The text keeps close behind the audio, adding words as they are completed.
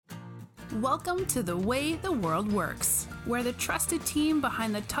Welcome to The Way the World Works, where the trusted team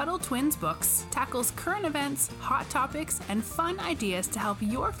behind the Tuttle Twins books tackles current events, hot topics, and fun ideas to help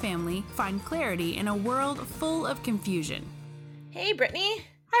your family find clarity in a world full of confusion. Hey, Brittany.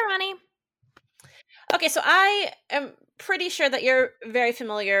 Hi, Ronnie. Okay, so I am pretty sure that you're very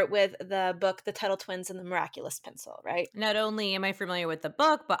familiar with the book, The Tuttle Twins and the Miraculous Pencil, right? Not only am I familiar with the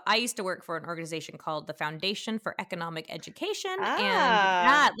book, but I used to work for an organization called the Foundation for Economic Education. And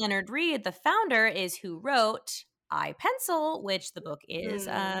that Leonard Reed, the founder, is who wrote I, Pencil, which the book is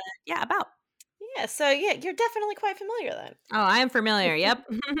about. You're definitely quite familiar then. Oh, I am familiar, yep.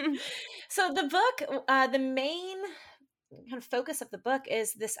 So the book, the main kind of focus of the book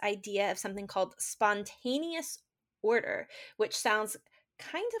is this idea of something called spontaneous order, which sounds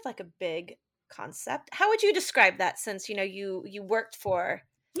kind of like a big concept. How would you describe that, since you worked for?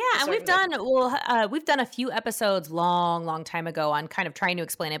 Yeah, and we've done a few episodes long time ago on kind of trying to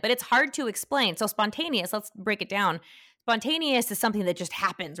explain it, but it's hard to explain. So spontaneous, let's break it down. Spontaneous is something that just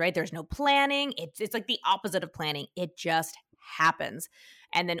happens, right? There's no planning. It's like the opposite of planning. It just happens.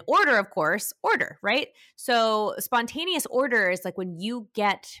 And then order, of course, order, right? So spontaneous order is like when you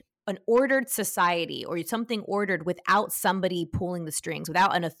get an ordered society or something ordered without somebody pulling the strings,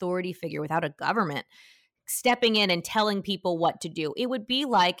 without an authority figure, without a government stepping in and telling people what to do. It would be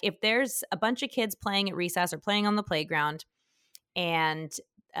like if there's a bunch of kids playing at recess or playing on the playground and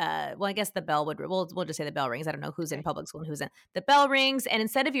I guess the bell we'll just say the bell rings. I don't know who's in public school and who's in. The bell rings, and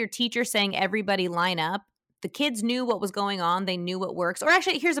instead of your teacher saying everybody line up, the kids knew what was going on. They knew what works. Or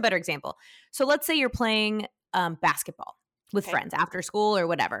actually, here's a better example. So let's say you're playing basketball with friends after school or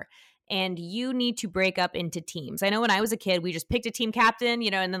whatever, and you need to break up into teams. I know when I was a kid, we just picked a team captain,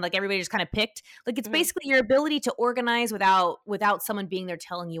 and then like everybody just kind of picked. Like it's basically your ability to organize without someone being there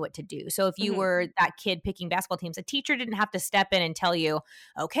telling you what to do. So if you were that kid picking basketball teams, a teacher didn't have to step in and tell you,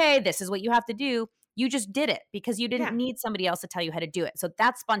 okay, this is what you have to do. You just did it because you didn't need somebody else to tell you how to do it. So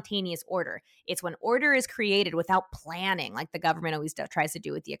that's spontaneous order. It's when order is created without planning, like the government always tries to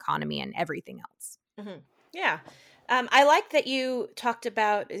do with the economy and everything else. Mm-hmm. Yeah. I like that you talked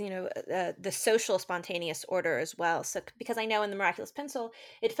about, the social spontaneous order as well. So, because I know in the Miraculous Pencil,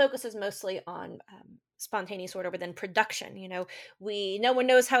 it focuses mostly on spontaneous order within production. No one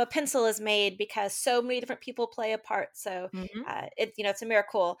knows how a pencil is made because so many different people play a part. So, it's a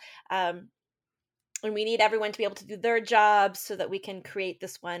miracle. And we need everyone to be able to do their job so that we can create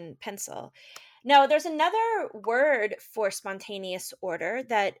this one pencil. Now, there's another word for spontaneous order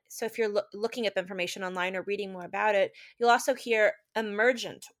so if you're looking up information online or reading more about it, you'll also hear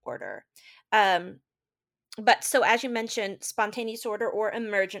emergent order. But so as you mentioned, spontaneous order or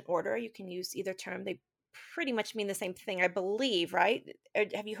emergent order, you can use either term. They pretty much mean the same thing, I believe, right? Or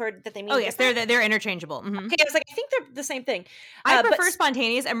have you heard that they mean? Oh, yes, they're interchangeable. Mm-hmm. Okay, I was like, I think they're the same thing. I prefer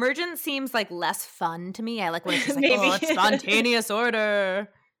spontaneous. Emergent seems like less fun to me. I like when it's just like, it's spontaneous order.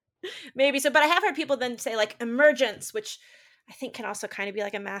 Maybe so, but I have heard people then say like emergence, which I think can also kind of be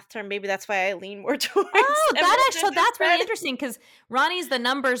like a math term. Maybe that's why I lean more towards. Oh, that's really interesting because Ronnie's the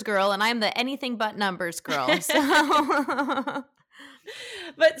numbers girl and I'm the anything but numbers girl. So.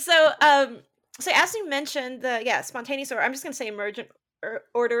 But so as you mentioned, spontaneous order. I'm just going to say emergent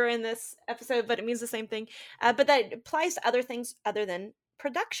order in this episode, but it means the same thing. But that applies to other things other than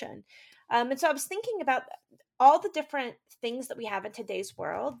production. And so I was thinking about all the different things that we have in today's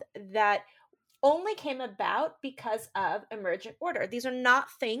world that only came about because of emergent order. These are not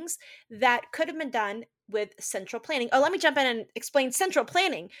things that could have been done with central planning. Oh, let me jump in and explain central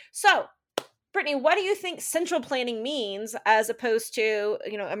planning. So, Brittany, what do you think central planning means as opposed to,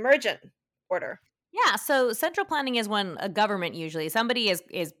 emergent order? Yeah, so central planning is when a government, usually somebody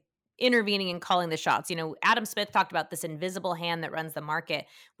is intervening and calling the shots. Adam Smith talked about this invisible hand that runs the market,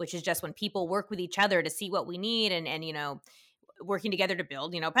 which is just when people work with each other to see what we need and working together to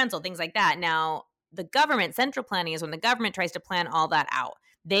build, pencil, things like that. Now, the government, central planning is when the government tries to plan all that out.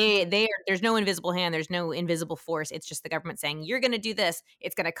 There's no invisible hand, there's no invisible force. It's just the government saying, you're going to do this.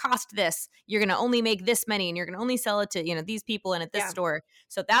 It's going to cost this. You're going to only make this many and you're going to only sell it to, these people and at this store.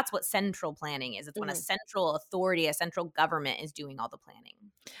 So that's what central planning is. It's when a central authority, a central government is doing all the planning.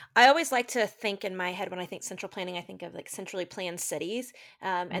 I always like to think in my head when I think central planning, I think of like centrally planned cities.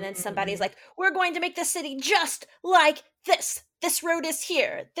 And then somebody's like, we're going to make the city just like this. This road is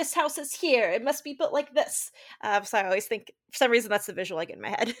here. This house is here. It must be built like this. So I always think, for some reason, that's the visual I get in my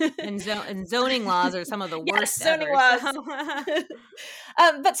head. And zoning laws are some of the worst zoning ever. laws.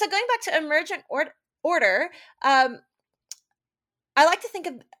 But so going back to emergent order, I like to think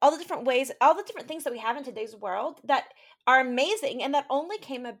of all the different ways, all the different things that we have in today's world that are amazing and that only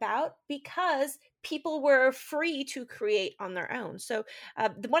came about because people were free to create on their own. So,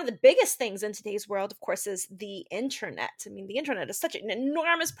 one of the biggest things in today's world, of course, is the internet. I mean, the internet is such an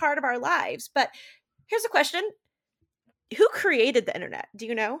enormous part of our lives. But here's a question: who created the internet? Do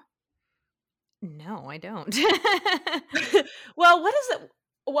you know? No, I don't. Well,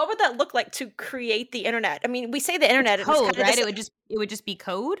 what would that look like to create the internet? I mean, we say the It's internet, and it's code, kind of right? this. It would just be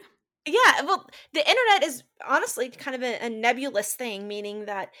code? Yeah, well, the internet is honestly kind of a nebulous thing, meaning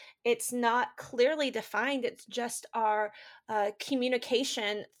that it's not clearly defined. It's just our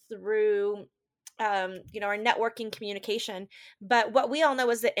communication through, our networking communication. But what we all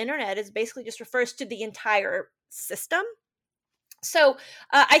know as the internet is basically just refers to the entire system. So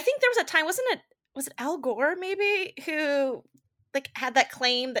I think there was a time, was it Al Gore maybe who like had that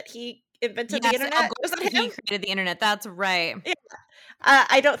claim that he invented the Yes, Al internet? Gore Was that said he him? created the internet. That's right.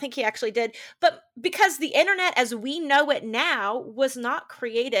 I don't think he actually did. But because the internet as we know it now was not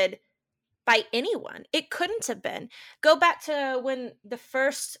created by anyone, it couldn't have been. Go back to when the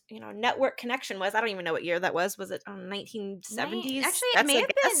first, network connection was. I don't even know what year that was. Was it Actually, 1970s? it That's may a have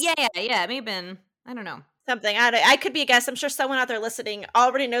been. guess. Yeah, it may have been. I don't know. Something. I could be a guess. I'm sure someone out there listening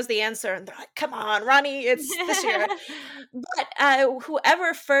already knows the answer, and they're like, "Come on, Ronnie, it's this year." But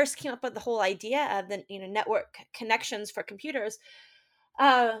whoever first came up with the whole idea of the network connections for computers,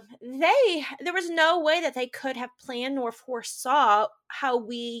 there was no way that they could have planned nor foresaw how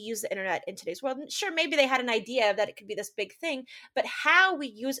we use the internet in today's world. And sure, maybe they had an idea that it could be this big thing, but how we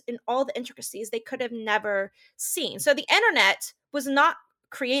use it in all the intricacies they could have never seen. So the internet was not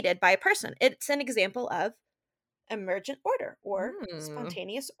created by a person. It's an example of emergent order or Hmm.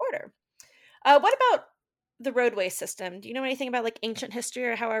 spontaneous order. What about the roadway system? Do you know anything about like ancient history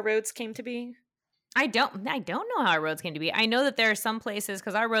or how our roads came to be? I don't know how our roads came to be. I know that there are some places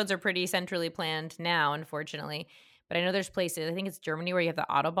because our roads are pretty centrally planned now, unfortunately. But I know there's places. I think it's Germany where you have the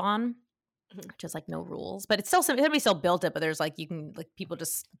Autobahn, Mhm. which is like no rules, but it's still somebody still built it. But there's like you can like people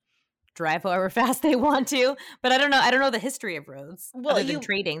just drive however fast they want to. But I don't know. I don't know the history of roads Well, other than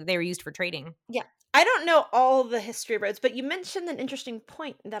trading. They were used for trading. yeah, I don't know all the history of roads, but you mentioned an interesting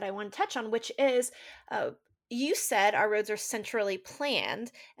point that I want to touch on, which is uh, you said our roads are centrally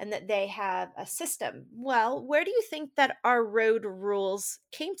planned and that they have a system. Well, where do you think that our road rules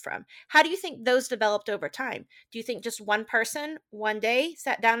came from? How do you think those developed over time? Do you think just one person one day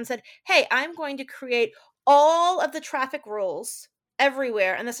sat down and said, "Hey, I'm going to create all of the traffic rules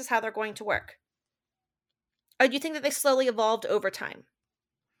everywhere, and this is how they're going to work"? Or do you think that they slowly evolved over time?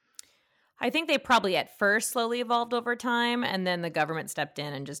 I think they probably at first slowly evolved over time, and then the government stepped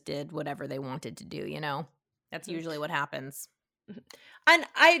in and just did whatever they wanted to do. That's Mhm. usually what happens. Mhm. And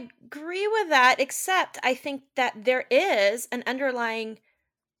I agree with that, except I think that there is an underlying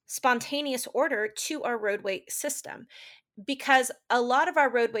spontaneous order to our roadway system because a lot of our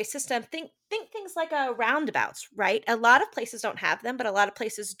roadway system think things like roundabouts, right? A lot of places don't have them, but a lot of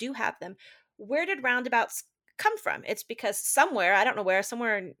places do have them. Where did roundabouts come from? It's because somewhere, I don't know where,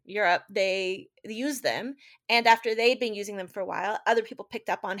 somewhere in Europe, they use them, and after they'd been using them for a while, other people picked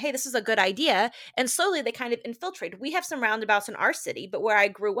up on, hey, this is a good idea, and slowly they kind of infiltrated. We have some roundabouts in our city, but where I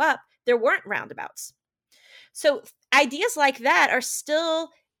grew up, there weren't roundabouts. So ideas like that are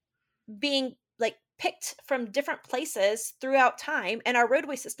still being like picked from different places throughout time, and our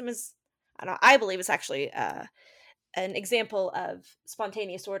roadway system is, I believe it's actually an example of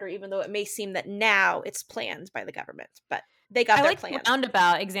spontaneous order, even though it may seem that now it's planned by the government, but they got I their like the plan.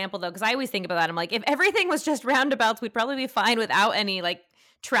 roundabout example though, because I always think about that. I'm like, if everything was just roundabouts, we'd probably be fine without any like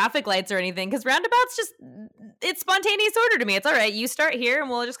traffic lights or anything. Because roundabouts it's spontaneous order to me. It's all right. You start here, and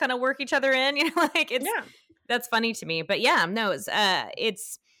we'll just kind of work each other in. Like Yeah. that's funny to me. But yeah, no,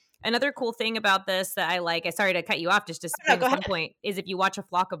 it's another cool thing about this that I like. Sorry to cut you off. Just to No, bring go this ahead. one point is if you watch a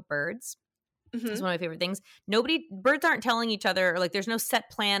flock of birds. It's Hmm. one of my favorite things. Birds aren't telling each other, or like there's no set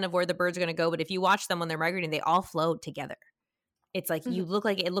plan of where the birds are going to go. But if you watch them when they're migrating, they all float together. It's like Hmm.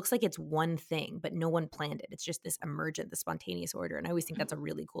 it looks like it's one thing, but no one planned it. It's just this emergent, the spontaneous order. And I always think that's a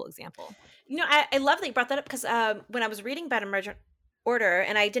really cool example. I love that you brought that up because when I was reading about emergent order,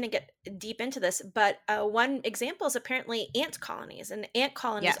 and I didn't get deep into this, but one example is apparently ant colonies, and ant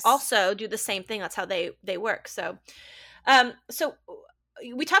colonies Yes. also do the same thing. That's how they work. So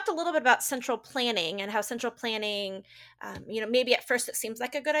we talked a little bit about central planning and how central planning, maybe at first it seems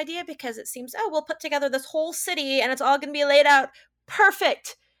like a good idea because it seems, oh, we'll put together this whole city and it's all going to be laid out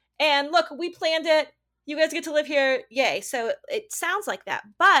perfect. And look, we planned it. You guys get to live here. Yay. So it sounds like that.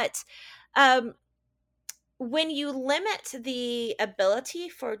 But um, when you limit the ability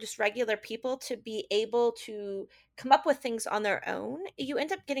for just regular people to be able to come up with things on their own, you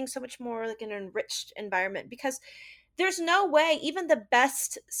end up getting so much more like an enriched environment because there's no way even the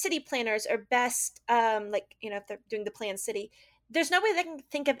best city planners or best, if they're doing the planned city, there's no way they can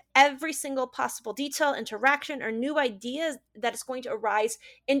think of every single possible detail, interaction, or new ideas that is going to arise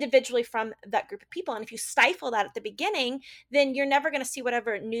individually from that group of people. And if you stifle that at the beginning, then you're never going to see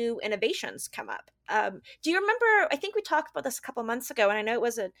whatever new innovations come up. Do you remember, I think we talked about this a couple months ago, and I know it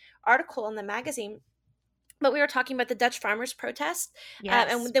was an article in the magazine, but we were talking about the Dutch farmers' protest.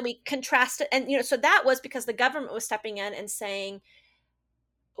 Yes. And then we contrasted, and so that was because the government was stepping in and saying,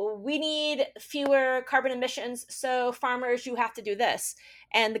 we need fewer carbon emissions, so farmers, you have to do this.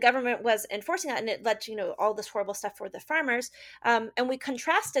 And the government was enforcing that, and it led to all this horrible stuff for the farmers. And we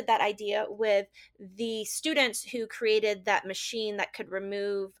contrasted that idea with the students who created that machine that could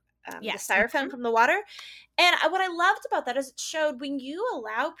remove the styrofoam from the water. And what I loved about that is it showed when you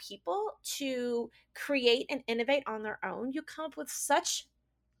allow people to create and innovate on their own, you come up with such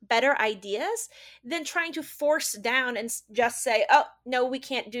better ideas than trying to force down and just say, oh, no, we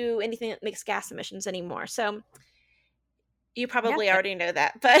can't do anything that makes gas emissions anymore. So you probably already know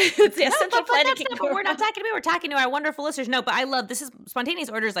that, but central planning can go. But we're not talking to me. We're talking to our wonderful listeners. No, but I love this. Is spontaneous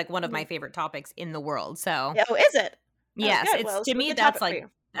order is like one of my favorite topics in the world. So, oh, is it? Yes, it's to me that's like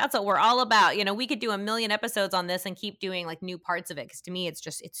that's what we're all about. We could do a million episodes on this and keep doing like new parts of it because to me it's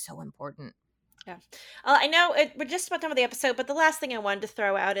so important. Yeah. I know we're just about done with the episode, but the last thing I wanted to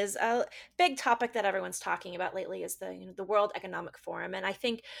throw out is a big topic that everyone's talking about lately is the World Economic Forum. And I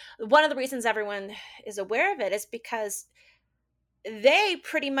think one of the reasons everyone is aware of it is because they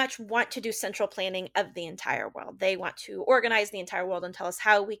pretty much want to do central planning of the entire world. They want to organize the entire world and tell us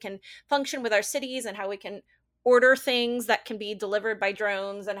how we can function with our cities and how we can order things that can be delivered by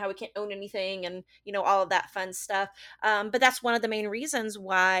drones and how we can't own anything and all of that fun stuff, but that's one of the main reasons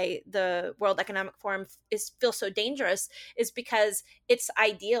why the World Economic Forum feels so dangerous, is because its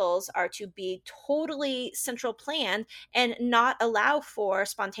ideals are to be totally central planned and not allow for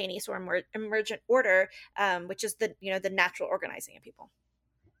spontaneous or emergent order, which is the natural organizing of people.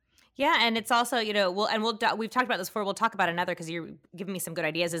 Yeah, and it's also, we've talked about this before. We'll talk about another because you're giving me some good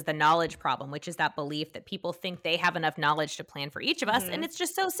ideas. Is the knowledge problem, which is that belief that people think they have enough knowledge to plan for each of us, and it's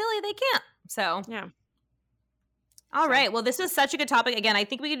just so silly they can't. So yeah. All right. Well, this is such a good topic. Again, I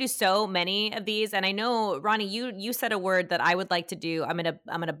think we could do so many of these, and I know Ronnie, you said a word that I would like to do. I'm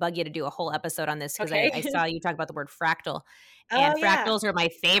gonna bug you to do a whole episode on this because I saw you talk about the word fractal, and fractals are my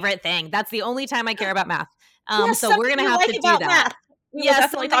favorite thing. That's the only time I care about math. So we're gonna have to do that. Math.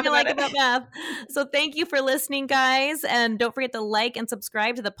 Yes, something I like about math. So thank you for listening, guys. And don't forget to like and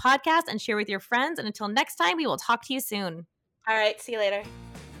subscribe to the podcast and share with your friends. And until next time, we will talk to you soon. All right. See you later.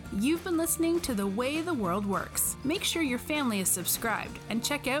 You've been listening to The Way the World Works. Make sure your family is subscribed and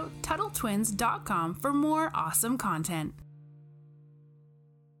check out TuttleTwins.com for more awesome content.